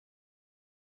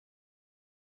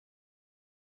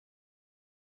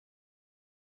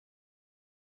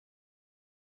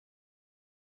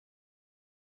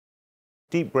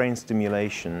Deep brain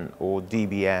stimulation, or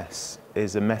DBS,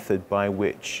 is a method by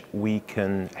which we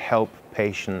can help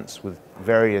patients with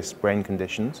various brain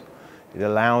conditions. It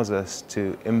allows us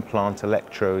to implant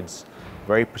electrodes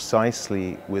very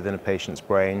precisely within a patient's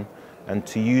brain and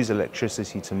to use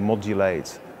electricity to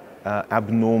modulate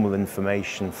abnormal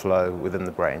information flow within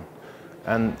the brain.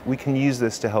 And we can use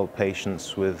this to help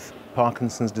patients with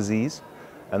Parkinson's disease,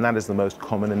 and that is the most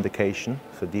common indication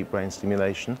for deep brain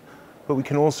stimulation. But we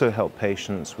can also help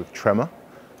patients with tremor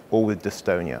or with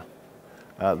dystonia.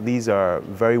 These are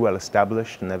very well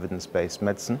established in evidence-based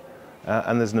medicine,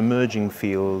 and there's an emerging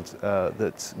field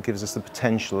that gives us the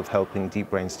potential of helping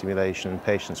deep brain stimulation in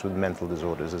patients with mental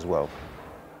disorders as well.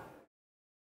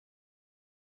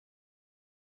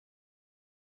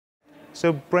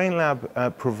 So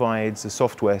Brainlab provides a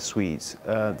software suite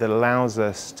that allows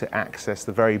us to access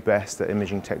the very best that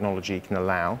imaging technology can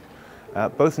allow,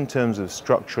 both in terms of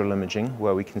structural imaging,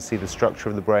 where we can see the structure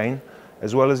of the brain,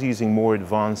 as well as using more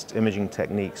advanced imaging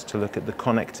techniques to look at the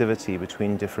connectivity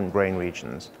between different brain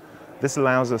regions. This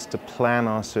allows us to plan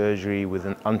our surgery with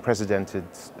an unprecedented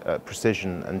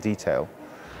precision and detail.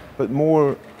 But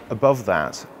more above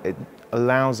that, it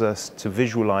allows us to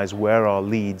visualize where our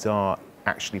leads are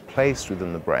actually placed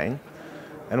within the brain,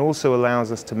 and also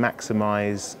allows us to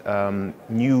maximize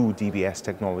new DBS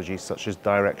technologies such as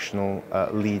directional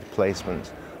lead placement,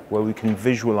 where we can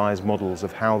visualize models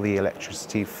of how the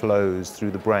electricity flows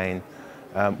through the brain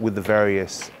with the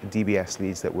various DBS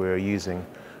leads that we're using.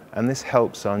 And this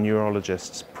helps our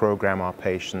neurologists program our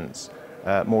patients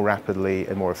more rapidly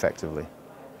and more effectively.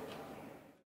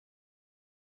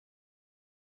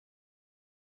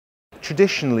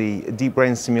 Traditionally, deep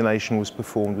brain stimulation was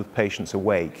performed with patients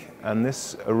awake, and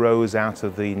this arose out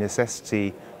of the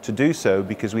necessity to do so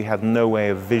because we had no way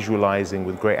of visualizing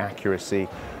with great accuracy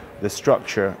the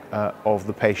structure of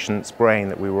the patient's brain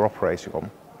that we were operating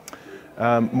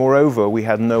on. Moreover, we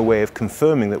had no way of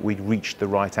confirming that we'd reached the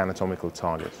right anatomical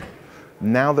target.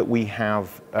 Now that we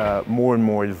have more and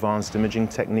more advanced imaging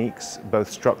techniques, both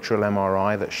structural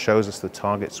MRI that shows us the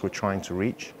targets we're trying to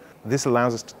reach, this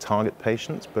allows us to target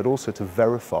patients, but also to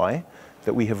verify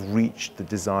that we have reached the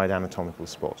desired anatomical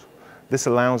spot. This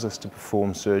allows us to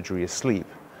perform surgery asleep,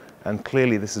 and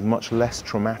clearly this is much less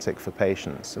traumatic for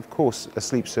patients. Of course,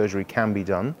 asleep surgery can be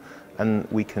done, and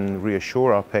we can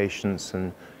reassure our patients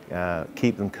and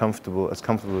keep them comfortable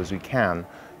as we can.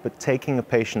 But taking a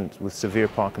patient with severe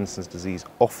Parkinson's disease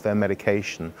off their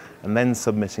medication and then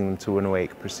submitting them to an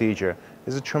awake procedure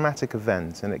is a traumatic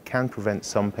event, and it can prevent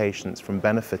some patients from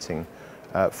benefiting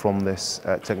from this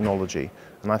technology.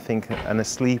 And I think an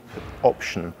asleep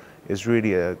option is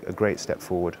really a great step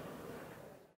forward.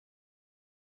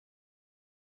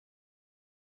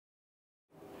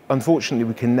 Unfortunately,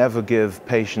 we can never give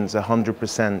patients a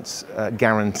 100%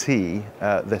 guarantee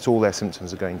that all their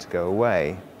symptoms are going to go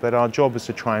away, but our job is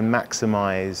to try and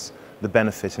maximize the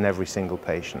benefit in every single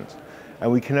patient.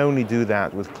 And we can only do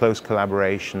that with close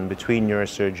collaboration between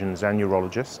neurosurgeons and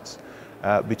neurologists,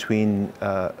 between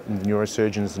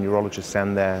neurosurgeons and neurologists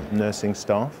and their nursing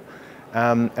staff,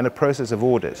 and a process of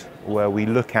audit where we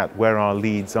look at where our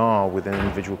leads are within an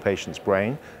individual patient's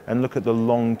brain and look at the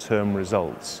long-term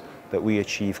results that we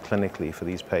achieve clinically for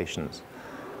these patients.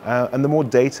 And the more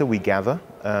data we gather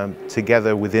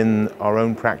together within our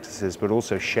own practices, but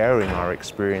also sharing our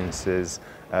experiences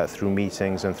through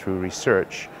meetings and through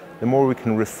research, the more we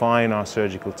can refine our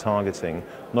surgical targeting,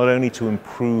 not only to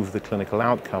improve the clinical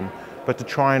outcome, but to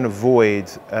try and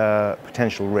avoid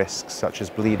potential risks such as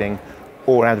bleeding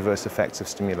or adverse effects of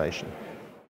stimulation.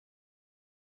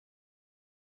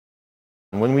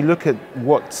 When we look at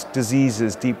what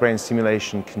diseases deep brain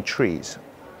stimulation can treat,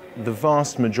 the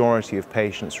vast majority of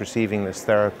patients receiving this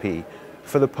therapy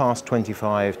for the past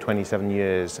 25, 27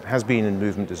 years has been in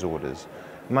movement disorders.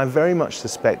 And I very much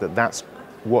suspect that that's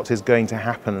what is going to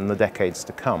happen in the decades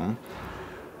to come.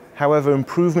 However,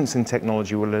 improvements in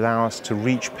technology will allow us to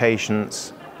reach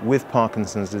patients with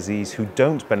Parkinson's disease who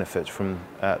don't benefit from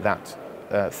that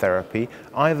therapy,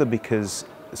 either because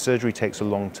surgery takes a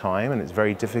long time and it's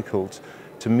very difficult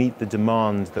to meet the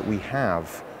demand that we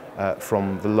have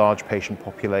from the large patient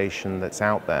population that's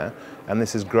out there. And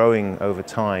this is growing over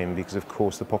time because, of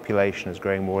course, the population is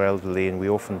growing more elderly and we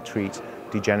often treat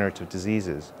degenerative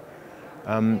diseases.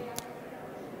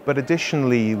 But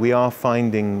additionally, we are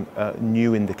finding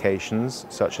new indications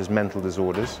such as mental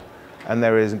disorders, and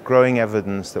there is growing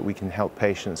evidence that we can help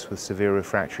patients with severe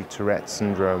refractory Tourette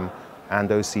syndrome and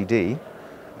OCD.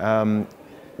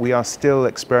 We are still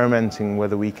experimenting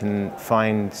whether we can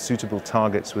find suitable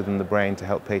targets within the brain to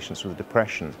help patients with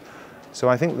depression. So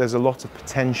I think there's a lot of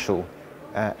potential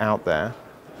out there,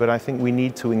 but I think we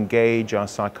need to engage our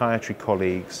psychiatry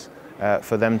colleagues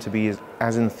for them to be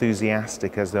as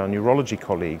enthusiastic as their neurology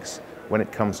colleagues when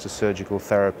it comes to surgical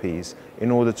therapies, in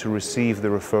order to receive the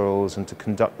referrals and to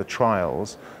conduct the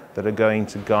trials that are going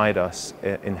to guide us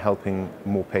in helping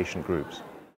more patient groups.